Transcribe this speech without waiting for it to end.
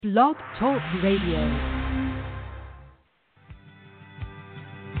Blog Talk Radio.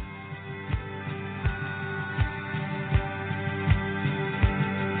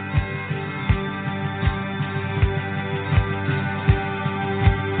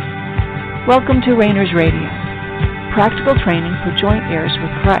 Welcome to Rainer's Radio, practical training for joint heirs with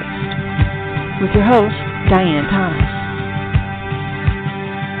Christ, with your host, Diane Thomas.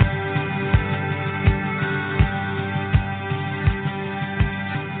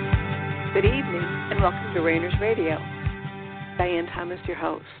 Good evening, and welcome to Rainer's Radio. Diane Thomas, your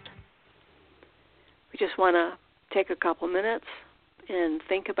host. We just want to take a couple minutes and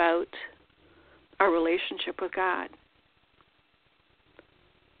think about our relationship with God.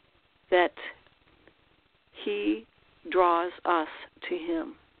 That He draws us to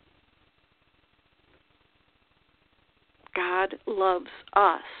Him. God loves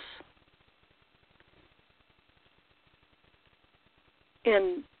us.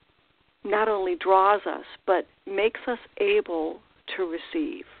 And not only draws us, but makes us able to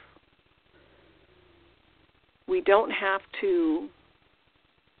receive. We don't have to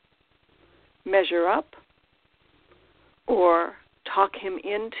measure up or talk Him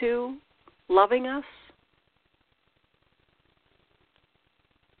into loving us.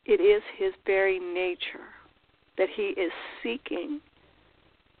 It is His very nature that He is seeking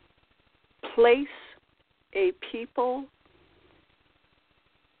place, a people,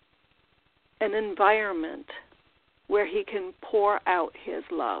 an environment where He can pour out His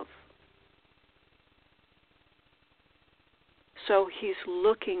love. So He's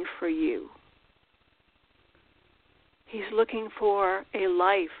looking for you. He's looking for a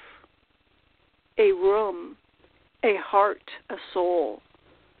life, a room, a heart, a soul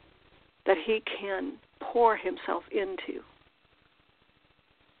that He can pour Himself into.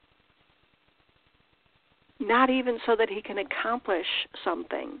 Not even so that He can accomplish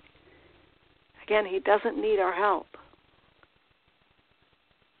something. Again, He doesn't need our help.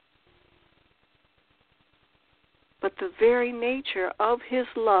 But the very nature of His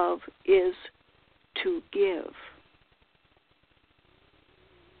love is to give.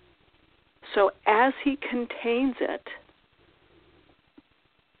 So as He contains it,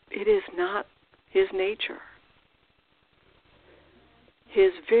 it is not His nature.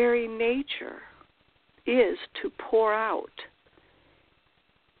 His very nature is to pour out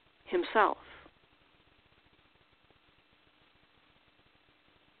Himself.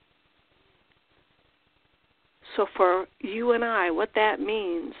 So for you and I, what that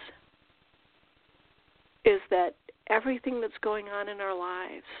means is that everything that's going on in our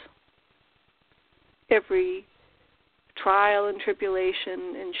lives, every trial and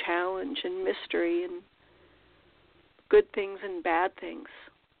tribulation and challenge and mystery and good things and bad things,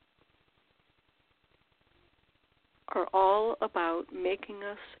 are all about making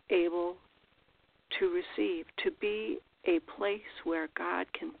us able to receive, to be a place where God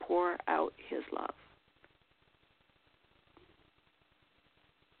can pour out His love.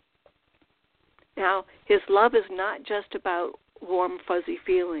 Now, His love is not just about warm, fuzzy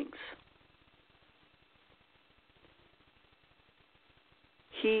feelings.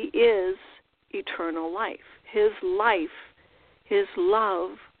 He is eternal life. His love,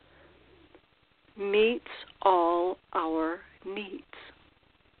 meets all our needs.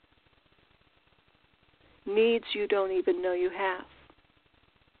 Needs you don't even know you have.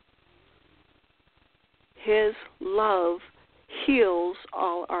 His love heals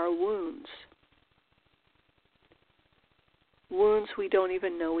all our wounds. Wounds we don't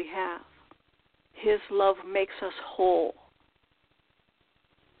even know we have. His love makes us whole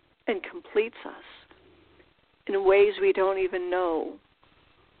and completes us in ways we don't even know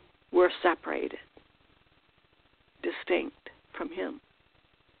we're separated, distinct from Him.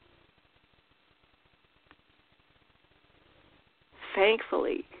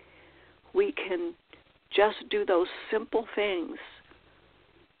 Thankfully, we can just do those simple things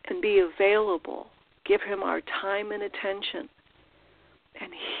and be available, give Him our time and attention, and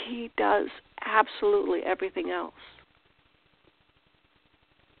He does absolutely everything else.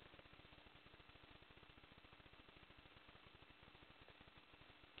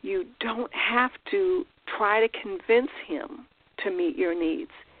 You don't have to try to convince Him to meet your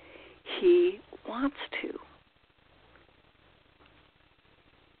needs. He wants to.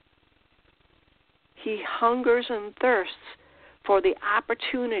 He hungers and thirsts for the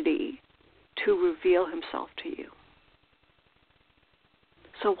opportunity to reveal Himself to you.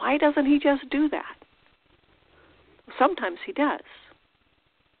 So why doesn't He just do that? Sometimes He does.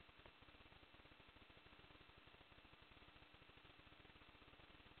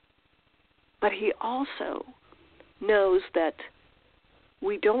 But He also knows that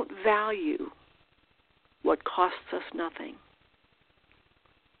we don't value what costs us nothing.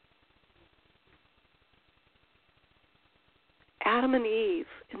 Adam and Eve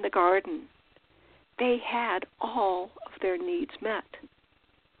in the garden, they had all of their needs met.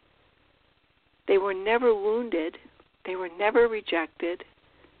 They were never wounded. They were never rejected.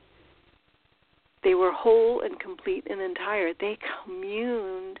 They were whole and complete and entire. They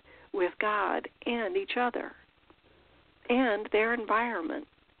communed with God and each other and their environment.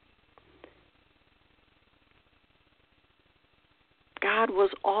 God was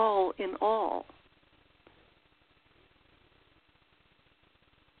all in all.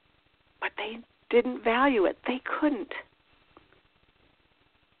 But they didn't value it. They couldn't.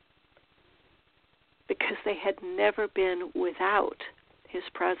 Because they had never been without His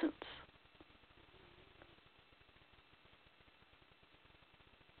presence.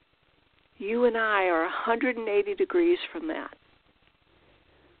 You and I are 180 degrees from that.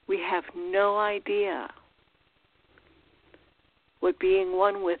 We have no idea what being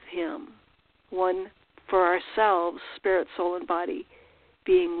one with Him, one for ourselves, spirit, soul, and body,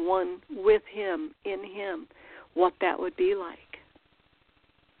 being one with Him, in Him, what that would be like.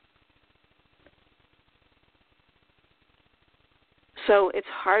 So it's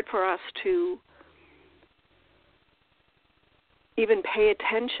hard for us to even pay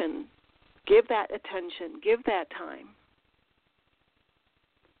attention, give that attention, give that time,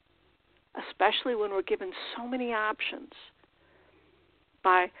 especially when we're given so many options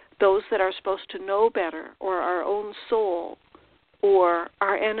by those that are supposed to know better, or our own soul, or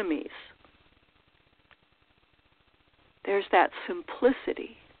our enemies. There's that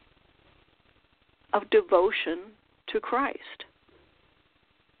simplicity of devotion to Christ.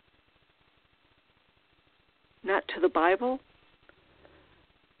 Not to the Bible,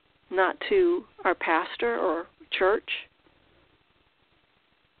 not to our pastor or church,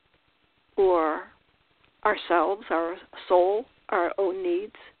 or ourselves, our soul, our own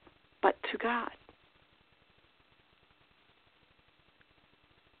needs, but to God.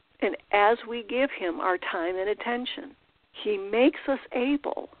 And as we give Him our time and attention, He makes us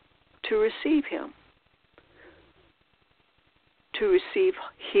able to receive Him, to receive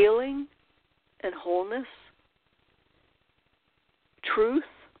healing and wholeness, truth,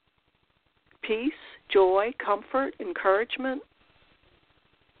 peace, joy, comfort, encouragement,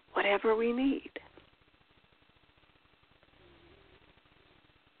 whatever we need.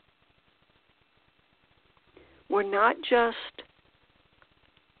 We're not just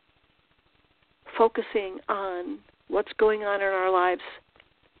focusing on what's going on in our lives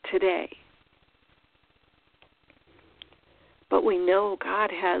today, but we know God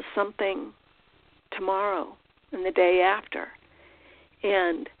has something tomorrow and the day after,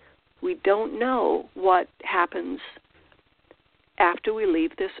 and we don't know what happens after we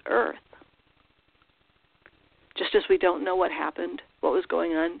leave this earth, just as we don't know what happened, what was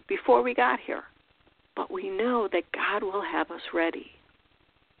going on before we got here. But we know that God will have us ready.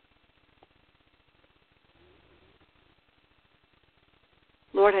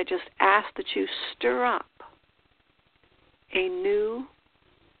 Lord, I just ask that you stir up a new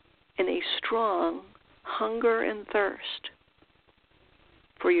and a strong hunger and thirst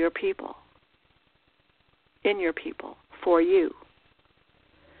for your people, in your people, for you,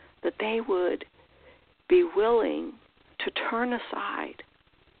 that they would be willing to turn aside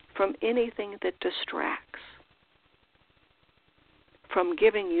from anything that distracts, from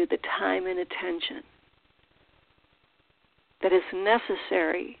giving you the time and attention that is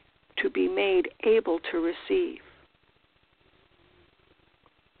necessary to be made able to receive.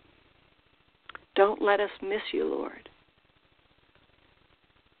 Don't let us miss you, Lord.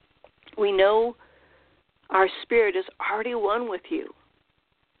 We know our spirit is already one with you.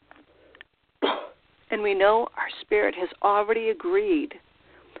 And we know our spirit has already agreed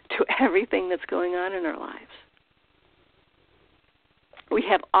to everything that's going on in our lives. We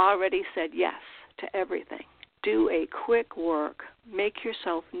have already said yes to everything. Do a quick work. Make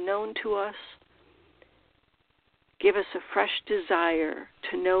yourself known to us. Give us a fresh desire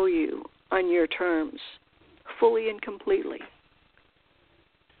to know you on your terms, fully and completely.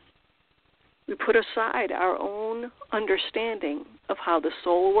 We put aside our own understanding of how the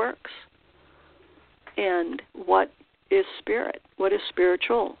soul works and what is spirit, what is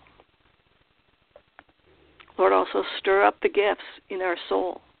spiritual. Lord, also stir up the gifts in our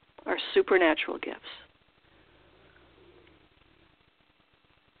soul, our supernatural gifts.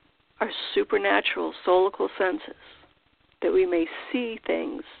 Our supernatural soulical senses, that we may see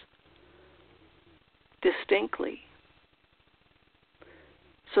things distinctly,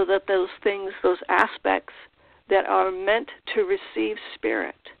 so that those things, those aspects that are meant to receive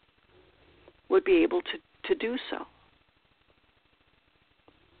Spirit would be able to do so.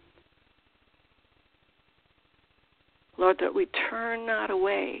 Lord, that we turn not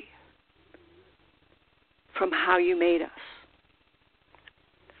away from how you made us.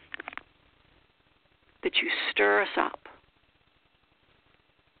 That you stir us up.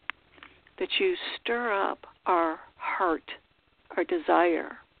 That you stir up our heart, our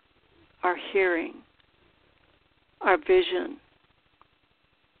desire, our hearing, our vision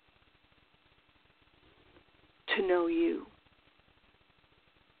to know you.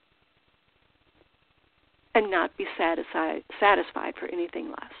 And not be satisfied for anything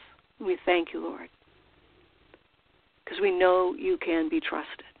less. We thank you, Lord, because we know you can be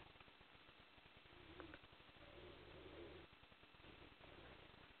trusted.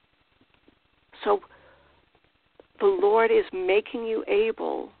 So the Lord is making you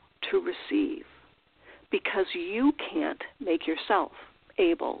able to receive because you can't make yourself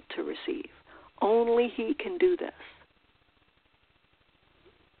able to receive. Only He can do this.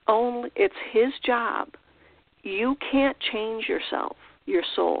 It's His job. You can't change yourself, your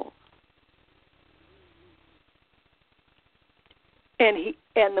soul. And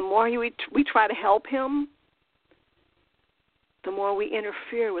the more we try to help Him, the more we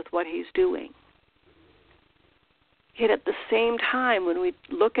interfere with what He's doing. Yet at the same time, when we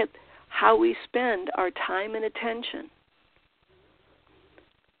look at how we spend our time and attention,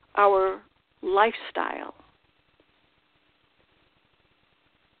 our lifestyle,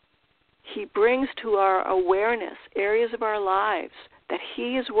 He brings to our awareness areas of our lives that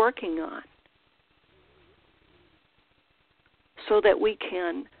He is working on so that we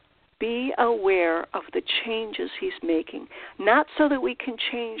can be aware of the changes He's making. Not so that we can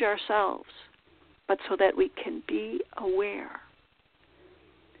change ourselves, but so that we can be aware.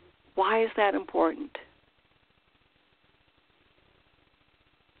 Why is that important?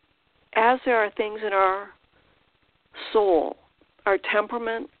 As there are things in our soul, our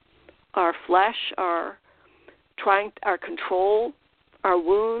temperament, our flesh, our control, our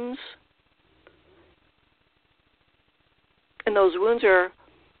wounds, and those wounds are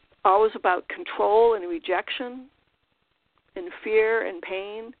always about control and rejection and fear and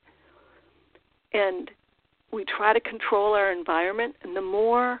pain. And we try to control our environment, and the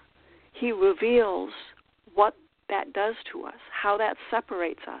more He reveals what that does to us, how that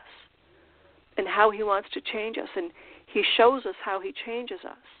separates us, and how He wants to change us, and He shows us how He changes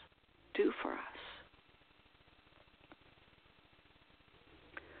us, do for us.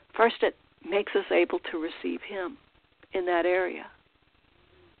 First, it makes us able to receive Him in that area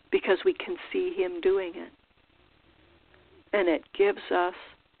because we can see Him doing it. And it gives us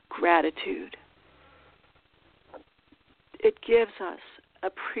gratitude. It gives us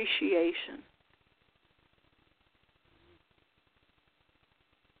appreciation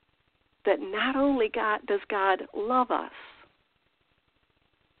that not only does God love us,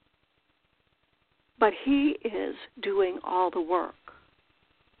 but He is doing all the work.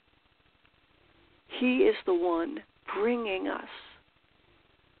 He is the one bringing us,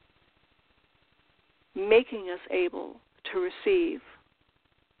 making us able to receive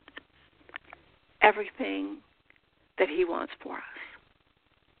everything that He wants for us.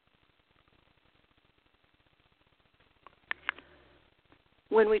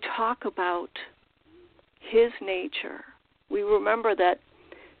 When we talk about His nature, we remember that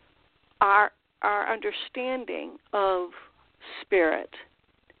our understanding of Spirit,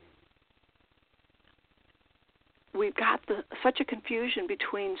 we've got such a confusion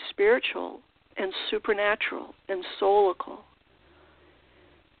between spiritual and supernatural and soulical.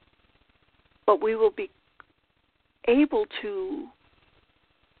 But we will be able to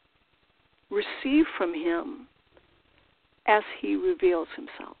receive from Him as He reveals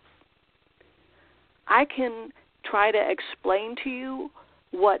Himself. I can try to explain to you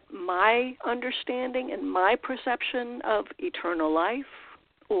what my understanding and my perception of eternal life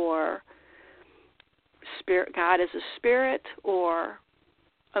or spirit, God as a spirit, or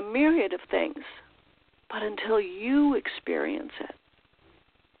a myriad of things. But until you experience it,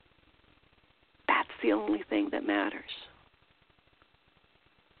 that's the only thing that matters.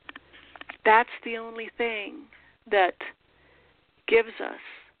 That's the only thing that gives us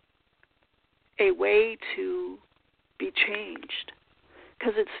a way to be changed.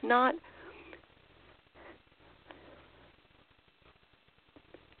 Because it's not,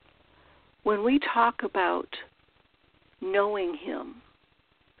 when we talk about knowing Him,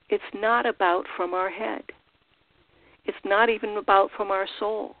 it's not about from our head. It's not even about from our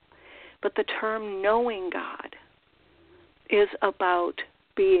soul. But the term knowing God is about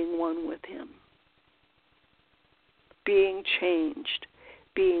being one with Him. being changed,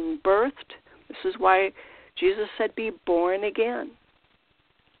 being birthed. This is why Jesus said, be born again.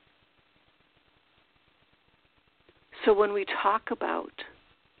 So when we talk about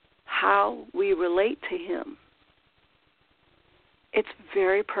how we relate to Him, it's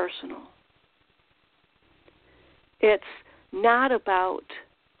very personal. It's not about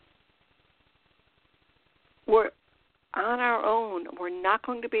we're on our own. We're not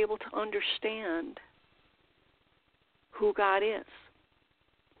going to be able to understand who God is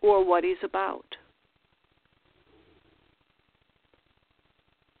or what He's about.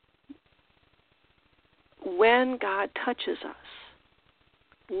 When God touches us,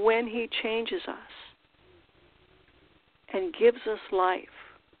 when He changes us and gives us life,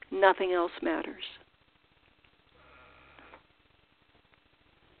 nothing else matters.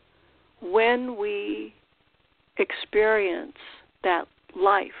 When we experience that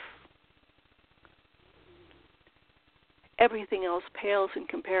life, everything else pales in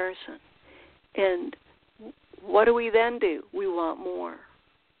comparison. And what do we then do? We want more.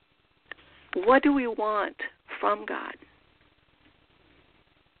 What do we want from God?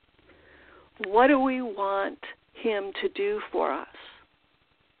 What do we want Him to do for us?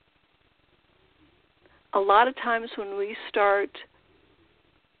 A lot of times when we start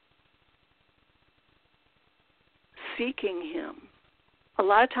seeking Him, a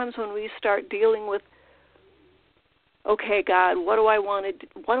lot of times when we start dealing with, okay, God, what do I want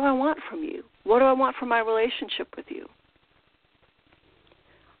from you? What do I want from my relationship with you?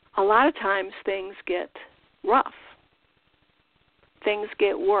 A lot of times things get rough. Things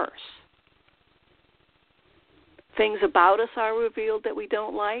get worse. Things about us are revealed that we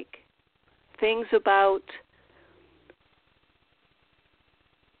don't like. Things about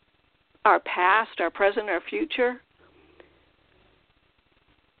our past, our present, our future.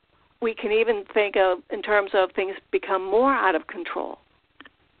 We can even think of in terms of things become more out of control.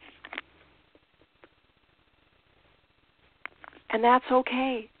 And that's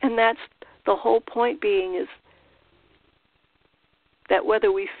okay. And that's the whole point being is that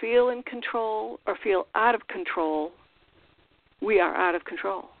whether we feel in control or feel out of control, we are out of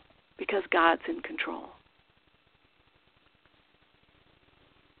control because God's in control.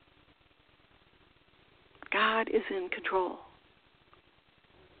 God is in control.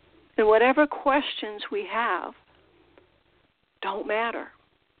 And whatever questions we have don't matter.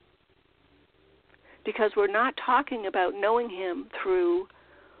 Because we're not talking about knowing Him through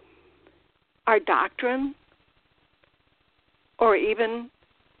our doctrine or even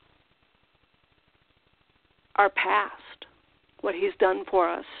our past, what He's done for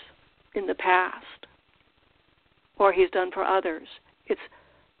us in the past or He's done for others. It's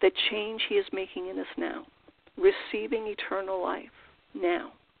the change He is making in us now, receiving eternal life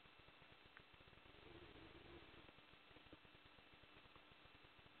now.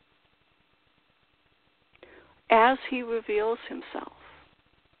 As He reveals Himself,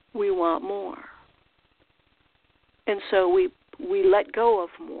 we want more. And so we let go of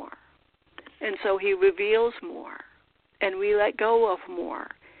more. And so He reveals more. And we let go of more.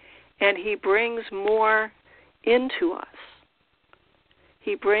 And He brings more into us.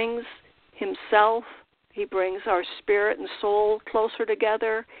 He brings Himself. He brings our spirit and soul closer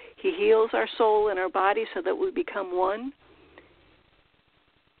together. He heals our soul and our body so that we become one.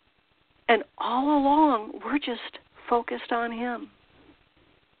 And all along, we're just focused on Him.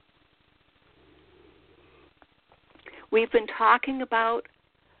 We've been talking about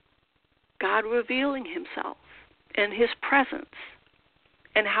God revealing Himself and His presence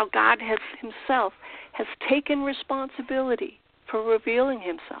and how God Himself has taken responsibility for revealing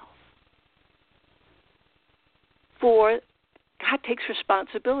Himself. God takes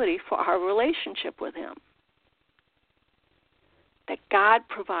responsibility for our relationship with Him. That God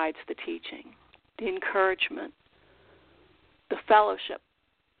provides the teaching, the encouragement, the fellowship,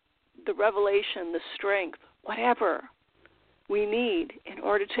 the revelation, the strength, whatever we need in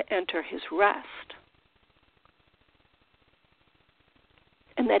order to enter His rest.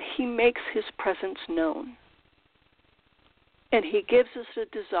 And that He makes His presence known. And He gives us a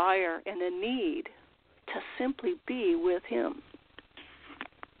desire and a need to simply be with Him.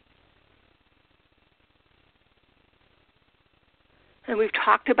 And we've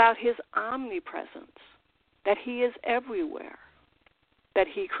talked about His omnipresence, that He is everywhere, that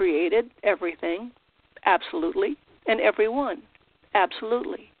He created everything, absolutely, and everyone,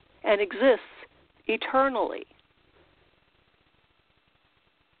 absolutely, and exists eternally.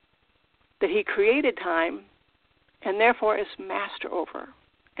 That He created time and therefore is master over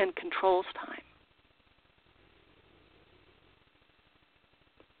and controls time.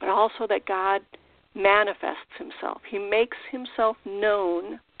 But also that God manifests himself. He makes himself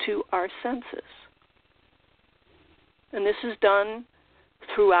known to our senses. And this is done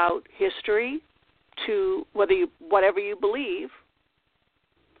throughout history to whatever you believe.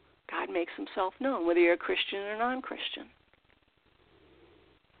 God makes himself known, whether you're a Christian or non-Christian.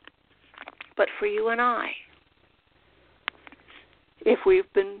 But for you and I, if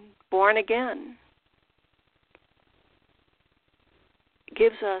we've been born again, it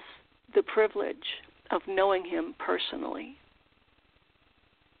gives us the privilege of knowing him personally.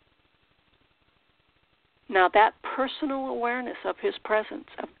 Now that personal awareness of his presence,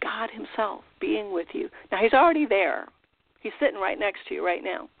 of God himself being with you. Now he's already there. He's sitting right next to you right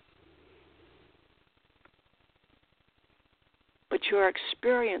now. But your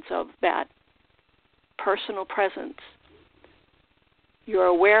experience of that personal presence, your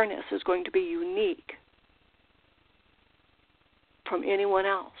awareness is going to be unique from anyone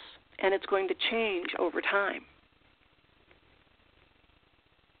else, and it's going to change over time.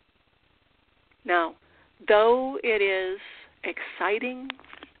 Now, though it is exciting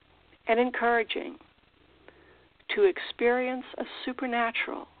and encouraging to experience a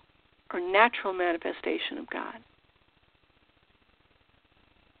supernatural or natural manifestation of God,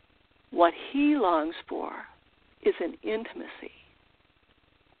 what he longs for is an intimacy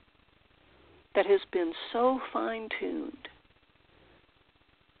that has been so fine-tuned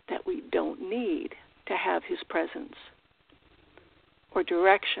that we don't need to have his presence or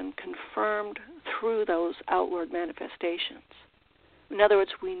direction confirmed through those outward manifestations. In other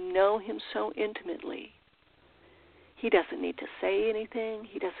words, we know him so intimately. He doesn't need to say anything.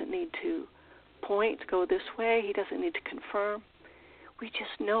 He doesn't need to point, go this way. He doesn't need to confirm. We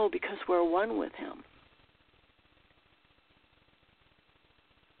just know because we're one with him.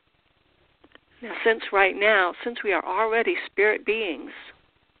 Now, since we are already spirit beings,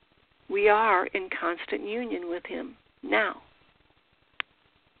 we are in constant union with him now.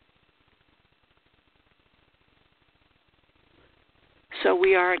 So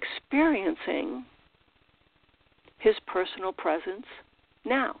we are experiencing his personal presence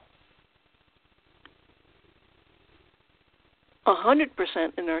now. 100%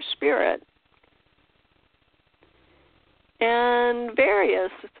 in our spirit, and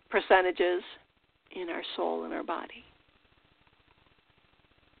various percentages in our soul and our body.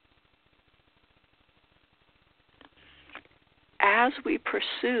 As we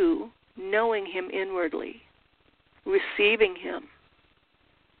pursue knowing him inwardly, receiving him,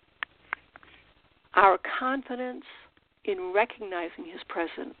 our confidence in recognizing his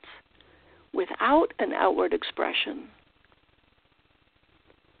presence without an outward expression,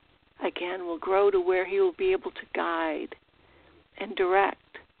 again, will grow to where he will be able to guide and direct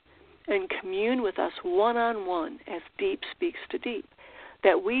and commune with us one-on-one as deep speaks to deep,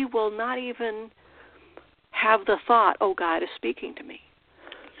 that we will not even have the thought, oh, God is speaking to me.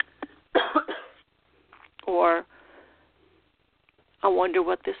 Or, I wonder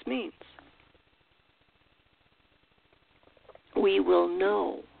what this means. We will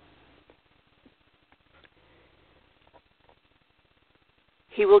know.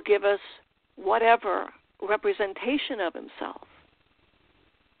 He will give us whatever representation of himself.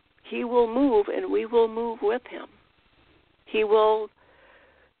 He will move and we will move with him. He will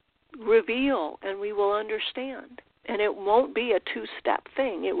reveal and we will understand. And it won't be a two-step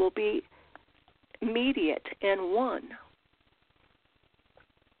thing. It will be immediate and one.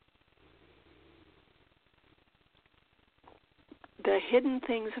 The hidden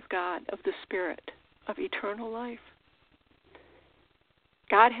things of God, of the Spirit, of eternal life,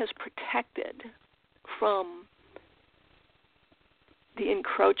 God has protected from the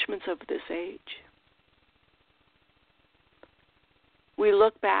encroachments of this age. We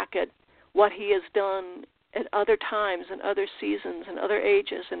look back at what he has done at other times and other seasons and other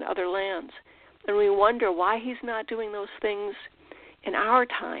ages and other lands, and we wonder why he's not doing those things in our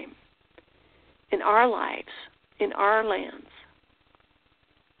time, in our lives, in our lands.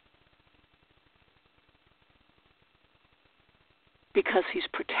 Because he's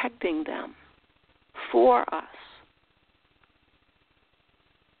protecting them for us,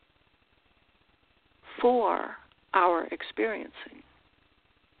 for our experiencing.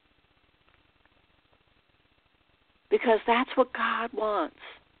 Because that's what God wants.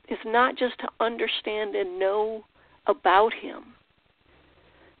 It's not just to understand and know about him,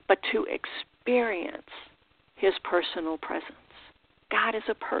 but to experience his personal presence. God is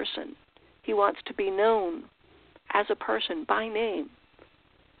a person. He wants to be known as a person, by name.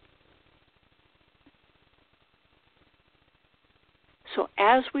 So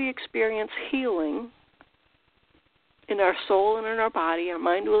as we experience healing in our soul and in our body, our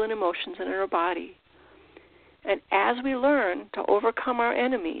mind, will, and emotions, and in our body, And as we learn to overcome our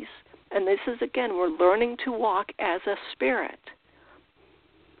enemies, and this is, again, we're learning to walk as a spirit,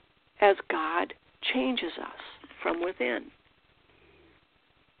 as God changes us from within.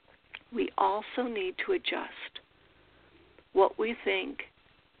 We also need to adjust what we think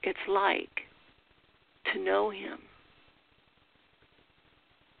it's like to know Him.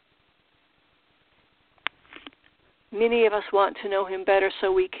 Many of us want to know Him better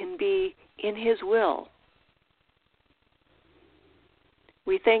so we can be in His will.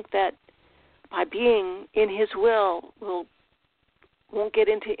 We think that by being in His will, we won't get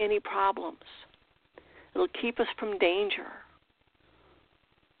into any problems. It'll keep us from danger.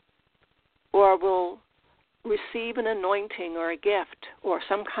 Or we'll receive an anointing or a gift or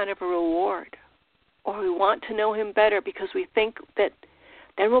some kind of a reward. Or we want to know Him better because we think that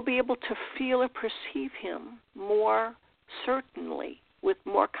then we'll be able to feel or perceive Him more certainly, with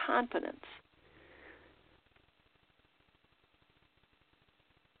more confidence,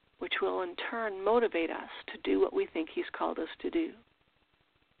 which will in turn motivate us to do what we think He's called us to do.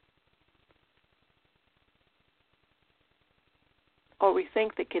 Or we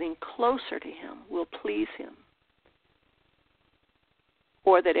think that getting closer to Him will please Him.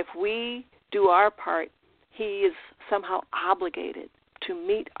 Or that if we do our part, He is somehow obligated to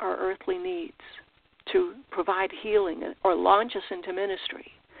meet our earthly needs, to provide healing or launch us into ministry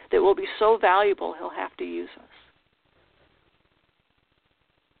that will be so valuable He'll have to use us.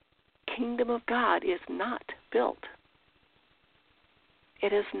 Kingdom of God is not built.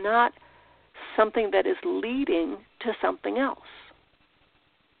 It is not something that is leading to something else.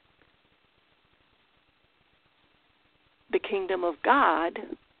 The kingdom of God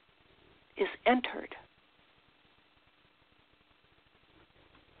is entered.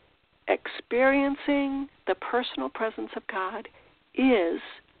 Experiencing the personal presence of God is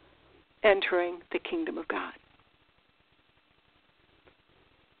entering the kingdom of God.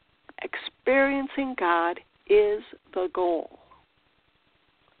 Experiencing God is the goal.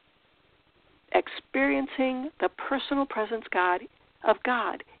 Experiencing the personal presence of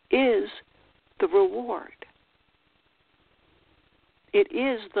God is the reward. It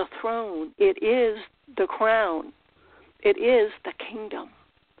is the throne. It is the crown. It is the kingdom.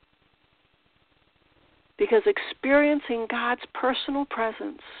 Because experiencing God's personal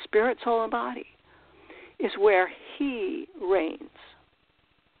presence, spirit, soul, and body, is where He reigns.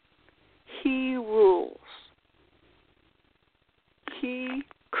 He rules. He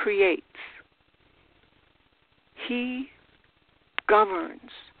creates. He governs.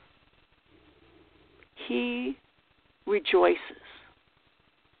 He rejoices.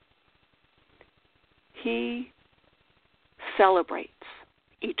 He celebrates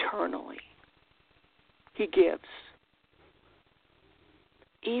eternally. He gives.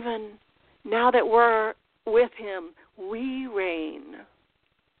 Even now that we're with Him, we reign.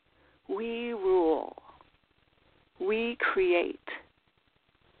 We rule. We create.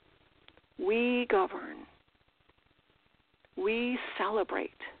 We govern. We celebrate.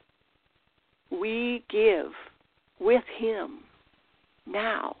 We give with Him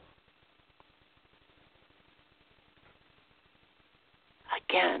now.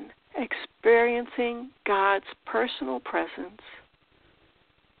 Again, experiencing God's personal presence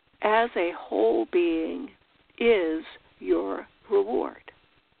as a whole being is your reward.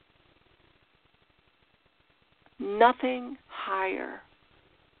 Nothing higher,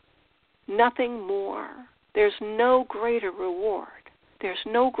 nothing more. There's no greater reward. There's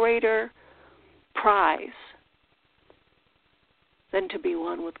no greater prize than to be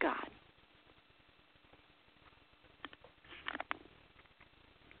one with God.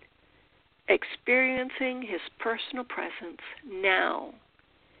 Experiencing His personal presence now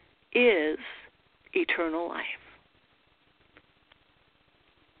is eternal life.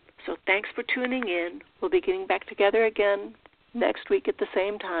 So thanks for tuning in. We'll be getting back together again next week at the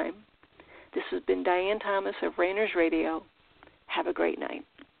same time. This has been Diane Thomas of Rainers Radio. Have a great night.